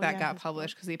Oh, book that yeah, got his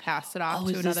published book. because he passed it off Oh,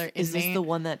 to another inmate. is this the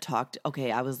one that talked?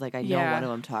 Okay, I was like, I know Yeah. one of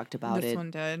them talked about This it. one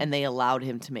did. And they allowed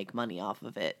him to make money off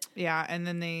of it. Yeah, and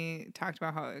then they talked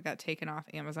about how it got taken off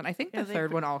Amazon. I think Yeah, the they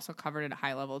third one also covered it at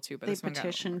high level too, but They this one got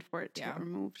petitioned for it to yeah. get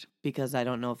removed. Because I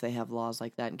don't know if they have laws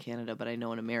like that in Canada, but I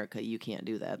know in America you can't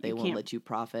do that. They You won't can't- let you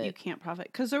profit. You can't profit.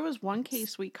 Because there was one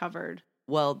case we covered.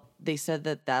 Well, they said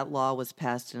that law was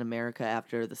passed in America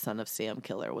after the son of Sam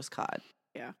killer was caught.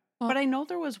 Yeah. Well- But I know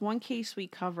there was one case we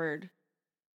covered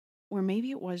where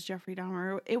maybe it was Jeffrey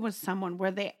Dahmer. It was someone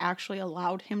where they actually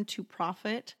allowed him to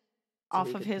profit So off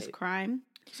he of could his pay- crime.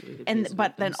 So we could pay And some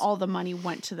but then victims. all the money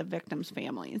went to the victims'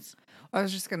 families. I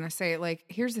was just gonna say, like,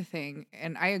 here's the thing,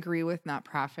 and I agree with not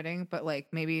profiting, but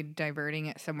like maybe diverting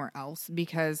it somewhere else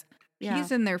because Yeah.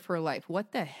 he's in there for life.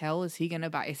 What the hell is he gonna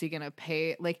buy? Is he gonna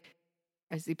pay? Like,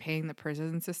 is he paying the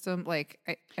prison system? Like,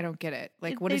 I don't get it.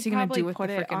 Like, what is he gonna do with the put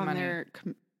it freaking on money? their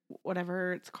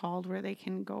whatever it's called, where they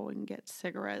can go and get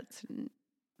cigarettes and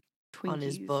Twinkies. on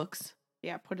his books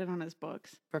Yeah, put it on his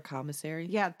books. for commissary.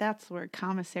 Yeah, that's where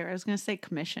commissary. I was going to say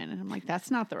commission, and I'm like, that's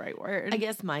not the right word. I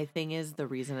guess my thing is the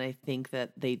reason I think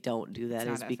that they don't do that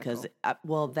It's is not because, ethical.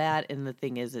 well, that and the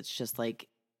thing is, it's just like,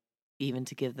 even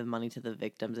to give the money to the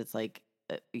victims, it's like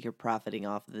you're profiting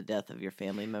off of the death of your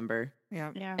family member,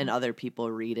 Yeah. Yeah, and other people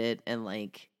read it, and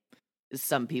like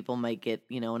some people might get,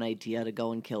 an idea to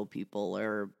go and kill people,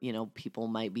 or, people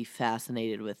might be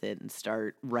fascinated with it and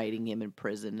start writing him in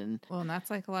prison. And Well, and that's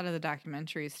like a lot of the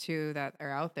documentaries too that are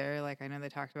out there. Like I know they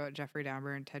talked about Jeffrey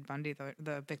Dahmer and Ted Bundy.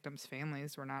 The victims'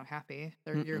 families were not happy.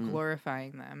 You're Mm-mm.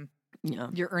 glorifying them. yeah,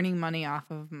 You're earning money off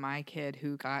of my kid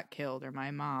who got killed or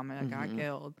my mom that got Mhm.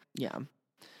 killed. yeah.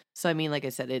 So, I mean, like I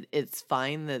said, it's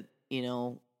fine that,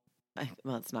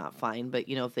 well, it's not fine, but,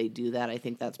 if they do that, I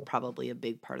think that's probably a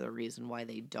big part of the reason why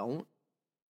they don't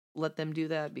let them do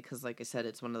that. Because, like I said,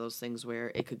 it's one of those things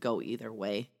where it could go either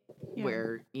way. Yeah.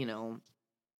 Where,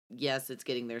 yes, it's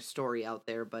getting their story out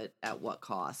there, but at what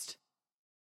cost?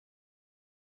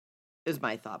 Is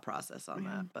my thought process on Yeah.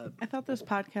 that. But I thought this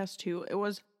podcast too. It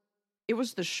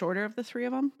was the shorter of the three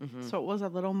of them, mhm. so it was a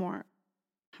little more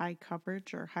high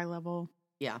coverage or high level.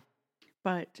 Yeah.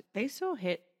 But they still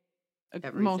hit most of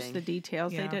Everything. the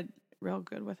details. Yeah. They did real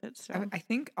good with it. So I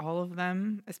think all of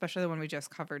them, especially the one we just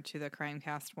covered to the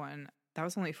Crimecast one, that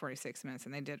was only 46 minutes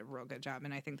and they did a real good job.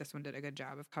 And I think this one did a good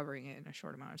job of covering it in a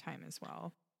short amount of time as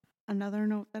well. another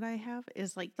note that I have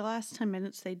is like the last 10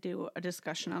 minutes they do a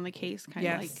discussion on the case, kind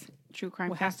of Yes. like true crime.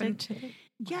 What happened casting. to the,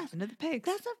 Yes, happened to the pigs?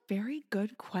 that's a very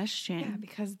good question. Yeah,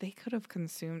 because they could have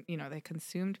consumed, they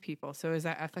consumed people. So is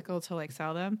that ethical to like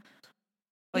sell them?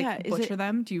 Like Yeah, is butcher it-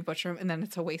 them? Do you butcher them? And then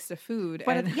it's a waste of food.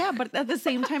 But and but at the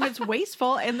same time, it's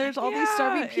wasteful, and there's all these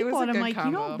starving Yeah, it was people, a and I'm good like,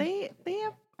 combo. they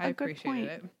have I a good point.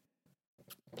 appreciated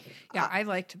it. Yeah, I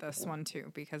liked this one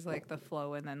too because like the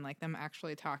flow and then like them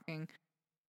actually talking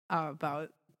about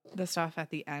the stuff at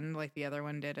the end, like the other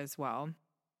one did as well.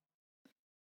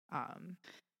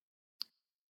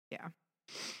 Yeah.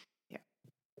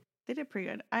 They did pretty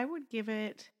good. I would give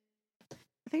it.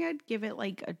 I think I'd give it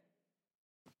like a.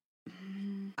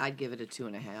 I'd give it a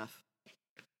 2.5.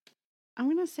 I'm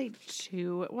gonna say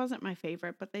 2. It wasn't my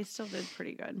favorite, but they still did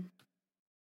pretty good.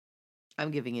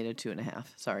 I'm giving it a 2.5.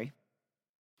 Sorry.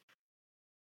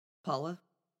 Paula?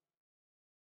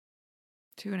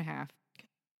 2.5.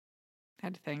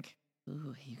 Had to think.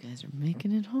 Ooh, you guys are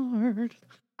making it hard.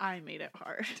 I made it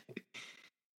hard.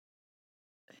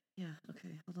 Yeah,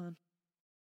 okay, hold on.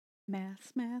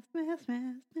 Mass, mass, mass,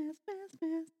 mass, mass, mass,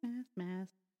 mass, mass, mass.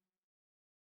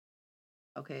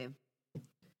 Okay.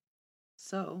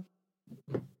 So.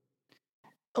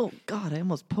 Oh, God, I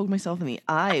almost poked myself in the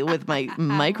eye with my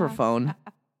microphone.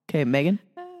 Okay, Megan?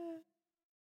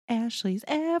 Ashley's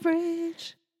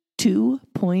average.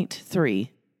 2.3.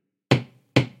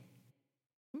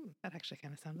 Ooh, that actually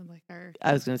kind of sounded like our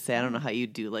I was going to say, I don't know how you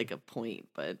do like a point,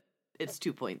 but it's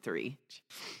 2.3.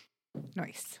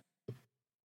 nice.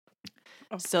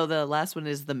 So the last one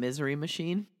is The Misery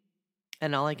Machine.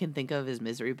 And all I can think of is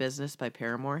Misery Business by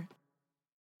Paramore.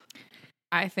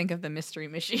 I think of the Mystery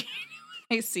Machine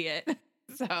when I see it.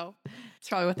 So it's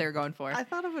probably what they were going for. I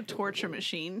thought of a torture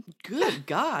machine. Good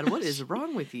God, what is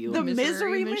wrong with you? The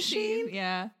Misery Machine?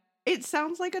 Yeah. It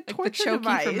sounds like a Like the torture choking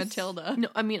device. from Matilda. No,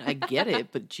 I mean, I get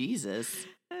it, but Jesus.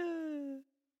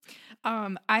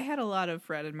 I had a lot of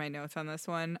Fred in my notes on this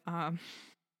one.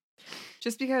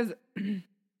 Just because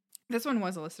this one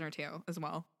was a listener tale as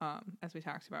well, as we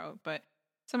talked about. But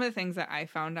some of the things that I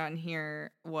found on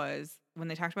here was when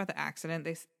they talked about the accident,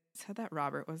 they said that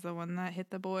Robert was the one that hit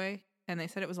the boy, and they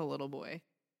said it was a little boy.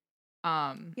 So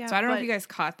I don't know if you guys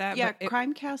caught that. Yeah, but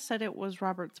Crimecast said it was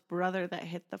Robert's brother that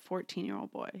hit the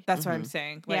 14-year-old boy. That's what I'm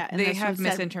saying. Like, and they this have one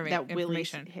said misinformation that Willy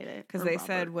hit it because or they Robert.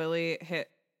 said Willy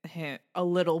hit a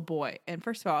little boy, and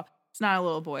first of all, it's not a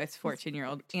little boy; it's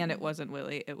 14-year-old, and it wasn't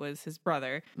Willy; it was his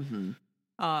brother.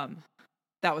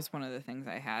 That was one of the things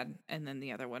I had, and then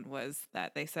the other one was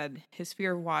that they said his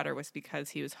fear of water was because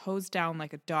he was hosed down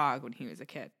like a dog when he was a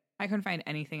kid. I couldn't find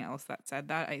anything else that said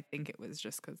that. I think it was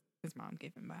just because his mom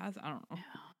gave him baths. I don't know.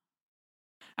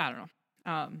 I don't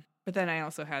know. But then I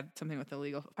also had something with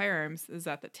illegal firearms, is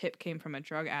that the tip came from a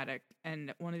drug addict,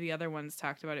 and one of the other ones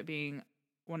talked about it being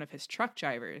one of his truck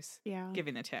drivers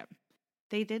giving the tip.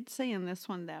 They did say in this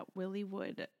one that Willy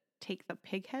would take the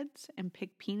pig heads and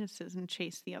pig penises and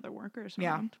chase the other workers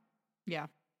around. Yeah.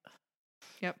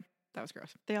 Yep. That was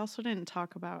gross. They also didn't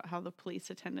talk about how the police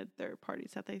attended their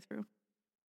parties that they threw.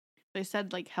 They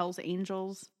said like Hell's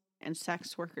Angels and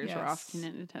sex workers were often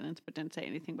in attendance, but didn't say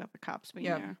anything about the cops being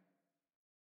there.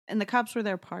 And the cops were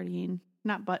there partying,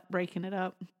 not but breaking it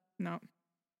up. No.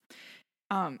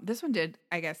 This one did,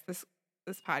 I guess, this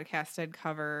podcast did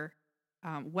cover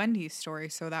Wendy's story.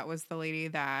 So that was the lady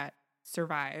that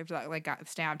survived, that like got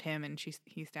stabbed him, and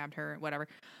he stabbed her, whatever.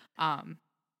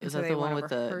 Is that the one with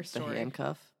the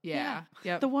handcuff? Yeah.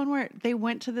 Yep. The one where they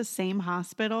went to the same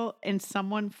hospital and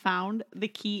someone found the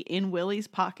key in Willy's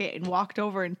pocket and walked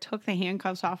over and took the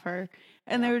handcuffs off her.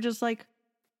 And they were just like,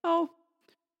 oh,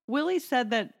 Willy said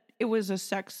that it was a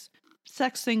sex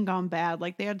thing gone bad.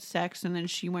 Like they had sex and then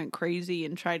she went crazy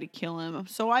and tried to kill him.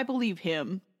 So I believe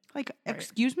him. Like,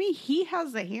 excuse me? He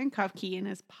has the handcuff key in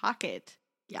his pocket.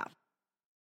 Yeah.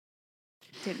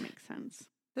 Didn't make sense.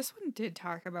 This one did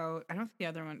talk about, I don't think the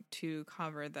other one too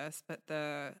covered this, but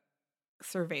the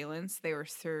surveillance. They were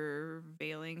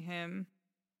surveilling him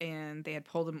and they had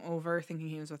pulled him over thinking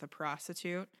he was with a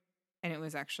prostitute, and it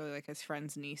was actually like his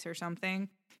friend's niece or something.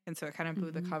 And so it kind of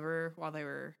blew the cover while they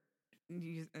were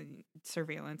using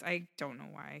surveillance. I don't know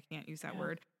why I can't use that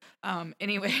word.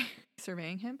 Anyway,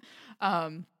 surveying him.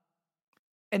 And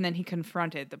then he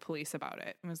confronted the police about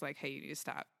it and was like, hey, you need to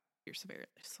stop your surveillance.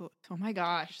 So, oh my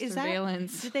gosh,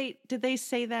 surveillance. Did they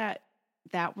say that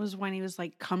was when he was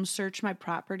like, come search my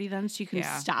property then so you can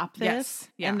stop this? Yes.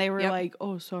 Yeah. And they were like,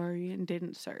 oh, sorry, and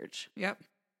didn't search. Yep.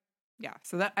 Yeah.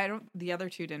 So the other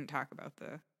two didn't talk about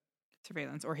the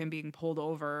surveillance or him being pulled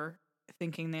over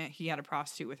thinking that he had a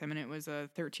prostitute with him and it was a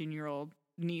 13-year-old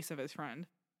niece of his friend.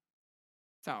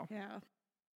 So. Yeah.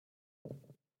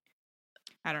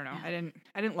 I don't know. Yeah.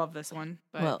 I didn't love this one,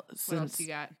 but well, what else you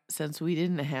got? Since we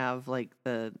didn't have I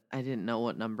didn't know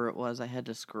what number it was. I had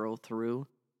to scroll through.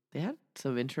 They had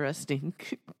some interesting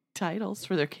titles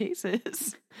for their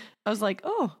cases. I was like,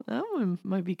 oh, that one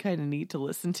might be kind of neat to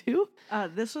listen to.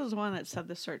 This was one that said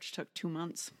the search took 2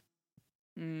 months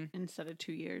instead of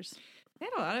 2 years. They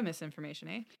had a lot of misinformation,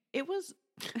 eh? It was...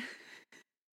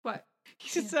 What?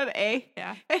 You said A?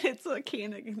 Yeah. And it's a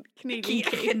Canadian case.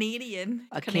 Canadian.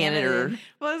 A Canada.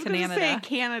 Well, I was going to say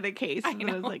Canada case, but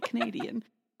it was like Canadian.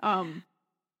 But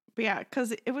yeah,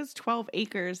 because it was 12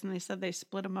 acres, and they said they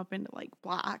split them up into like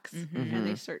blocks, and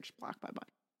they searched block by block.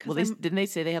 Well, didn't they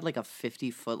say they had like a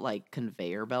 50-foot like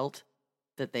conveyor belt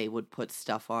that they would put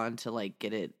stuff on to like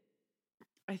get it?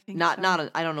 I think not.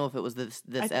 I don't know if it was this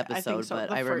episode, so.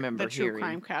 But I remember the True hearing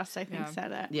Crime Cast. I think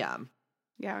said it. Yeah.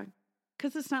 Yeah.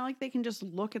 Because it's not like they can just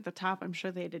look at the top. I'm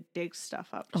sure they had to dig stuff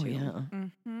up, too. Oh, yeah.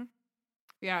 Mm-hmm.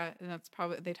 Yeah, and that's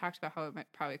probably... They talked about how it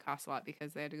might probably cost a lot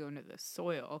because they had to go into the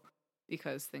soil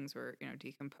because things were,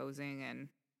 decomposing and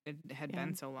it had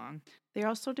been so long. They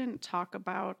also didn't talk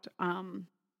about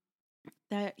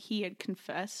that he had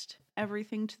confessed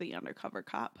everything to the undercover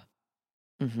cop.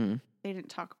 Mm-hmm. They didn't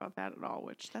talk about that at all,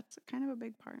 which that's kind of a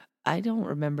big part. I don't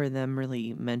remember them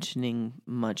really mentioning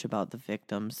much about the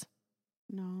victims.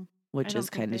 No. Which is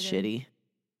kind of shitty.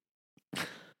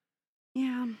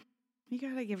 Yeah. You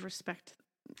gotta give respect.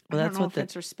 Well, I don't know if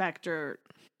it's respect or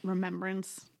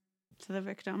remembrance to the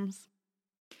victims.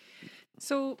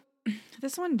 So,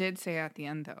 this one did say at the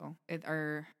end, though,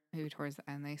 or maybe towards the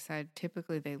end, they said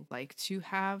typically they like to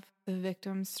have the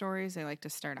victims' stories. They like to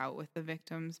start out with the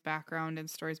victims' background and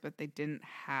stories, but they didn't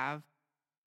have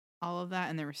all of that,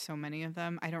 and there were so many of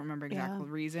them. I don't remember exactly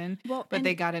the reason, but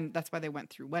they got in. That's why they went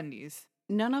through Wendy's.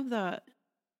 None of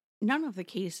the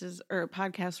cases or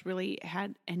podcasts really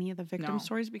had any of the victim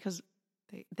stories because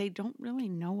they don't really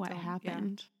know what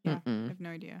happened. Yeah. I have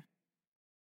no idea.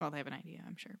 Well, they have an idea,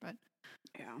 I'm sure, but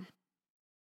yeah.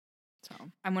 So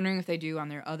I'm wondering if they do on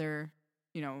their other,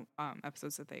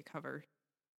 episodes that they cover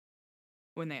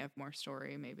when they have more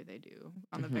story. Maybe they do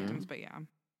on the victims, but yeah.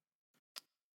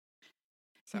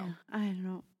 So I don't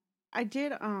know. I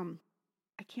did.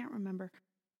 I can't remember.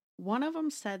 One of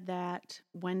them said that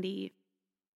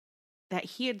that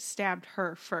he had stabbed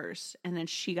her first, and then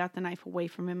she got the knife away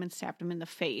from him and stabbed him in the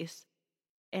face.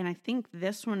 And I think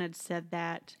this one had said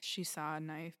that She saw a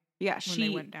knife. Yeah, when they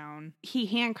went down. He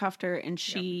handcuffed her, and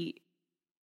she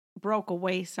broke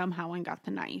away somehow and got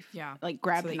the knife. Yeah, like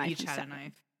grabbed so the they knife. each and had a stabbed him.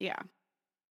 knife. Yeah,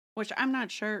 which I'm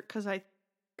not sure because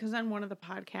on one of the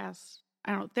podcasts,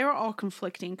 I don't know, they were all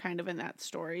conflicting kind of in that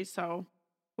story. So,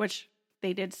 which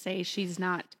they did say she's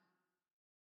not.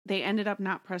 They ended up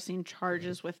not pressing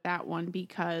charges with that one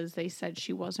because they said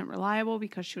she wasn't reliable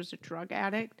because she was a drug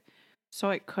addict.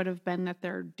 So it could have been that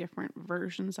there are different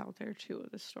versions out there too of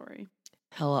the story.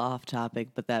 Hella off topic,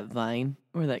 but that Vine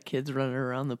where that kid's running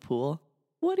around the pool.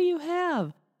 What do you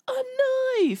have? A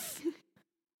knife.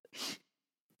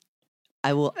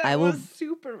 I will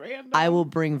super random. I will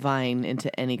bring Vine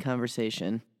into any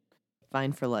conversation.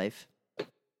 Vine for life.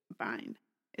 Vine.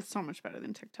 It's so much better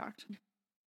than TikTok.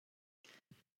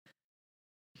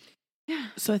 Yeah.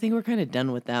 So I think we're kind of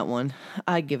done with that one.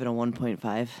 I'd give it a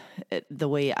 1.5. The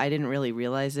way I didn't really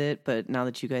realize it, but now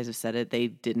that you guys have said it, they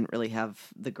didn't really have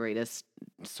the greatest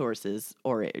sources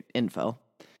or info.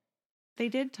 They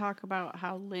did talk about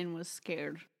how Lynn was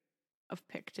scared of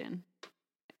Pickton.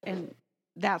 And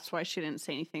that's why she didn't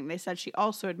say anything. They said she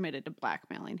also admitted to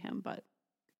blackmailing him, but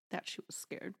that she was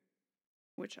scared.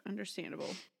 Which,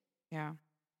 understandable. Yeah.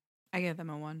 I give them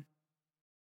a 1.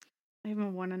 I have a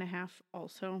 1.5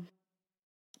 also.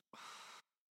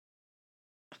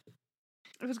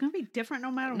 It was going to be different no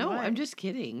matter what. No, I'm just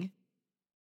kidding.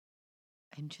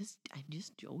 I'm just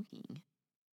joking.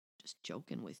 Just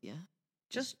joking with you.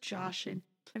 Just joshing.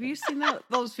 Have you seen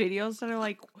those videos that are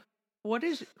like,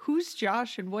 who's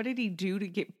Josh and what did he do to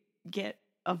get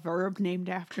a verb named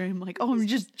after him? Like, oh, I'm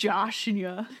just joshing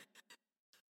you.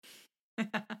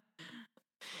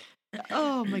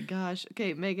 Oh my gosh.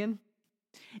 Okay, Megan.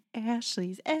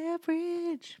 Ashley's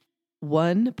average.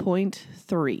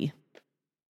 1.3.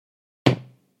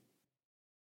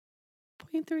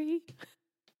 0.3.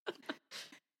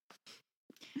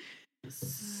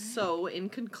 So, in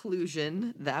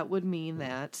conclusion, that would mean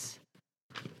that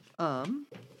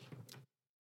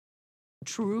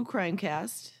True Crime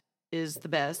Cast is the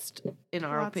best in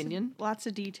our opinion. Lots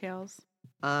of details.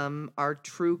 Our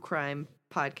True Crime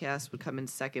podcast would come in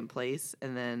second place,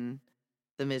 and then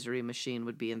The Misery Machine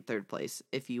would be in third place.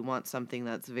 If you want something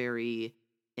that's very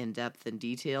in-depth and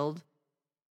detailed,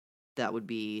 that would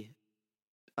be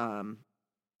the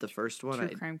first one. True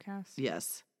Crime Cast?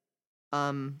 Yes.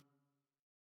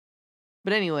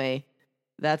 But anyway,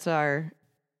 that's our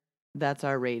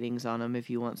ratings on them. If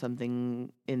you want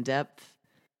something in-depth,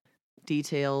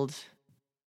 detailed,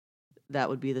 that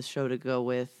would be the show to go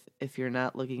with. If you're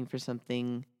not looking for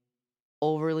something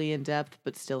overly in-depth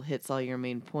but still hits all your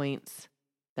main points,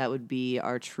 that would be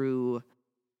our True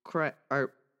Crime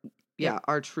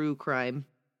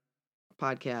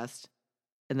podcast.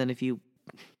 And then if you,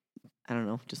 I don't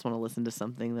know, just want to listen to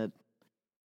something that,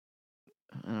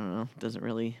 I don't know, doesn't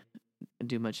really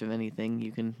do much of anything,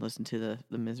 you can listen to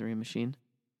the Misery Machine.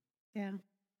 Yeah.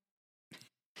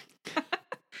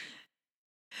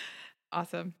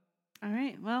 Awesome. All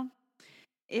right. Well,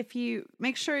 if you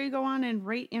make sure you go on and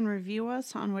rate and review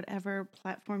us on whatever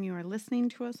platform you are listening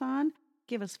to us on,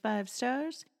 give us 5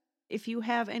 stars. If you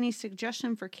have any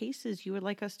suggestion for cases you would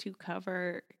like us to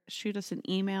cover, shoot us an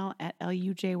email at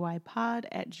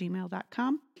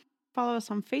lujypod@gmail.com. Follow us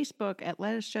on Facebook at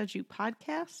Let Us Judge You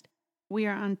Podcast. We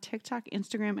are on TikTok,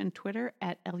 Instagram, and Twitter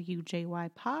at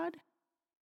LUJYPod.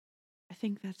 I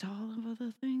think that's all of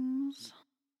the things.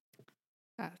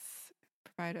 Yes.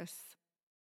 Provide us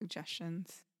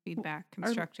suggestions, feedback,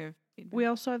 constructive feedback. We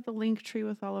also have the link tree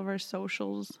with all of our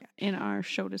socials in our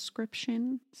show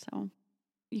description. So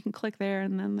you can click there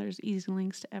and then there's easy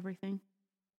links to everything.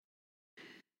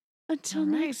 Until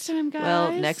next time, guys.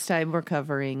 Well, next time we're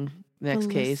covering, next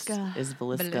case Villisca. is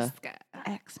Villisca.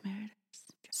 Axe murders.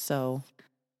 So.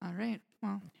 All right.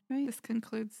 Well, Right. this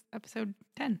concludes episode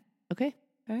 10. Okay.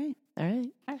 All right. All right.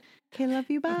 Okay, love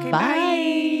you. Bye. Okay,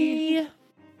 Bye.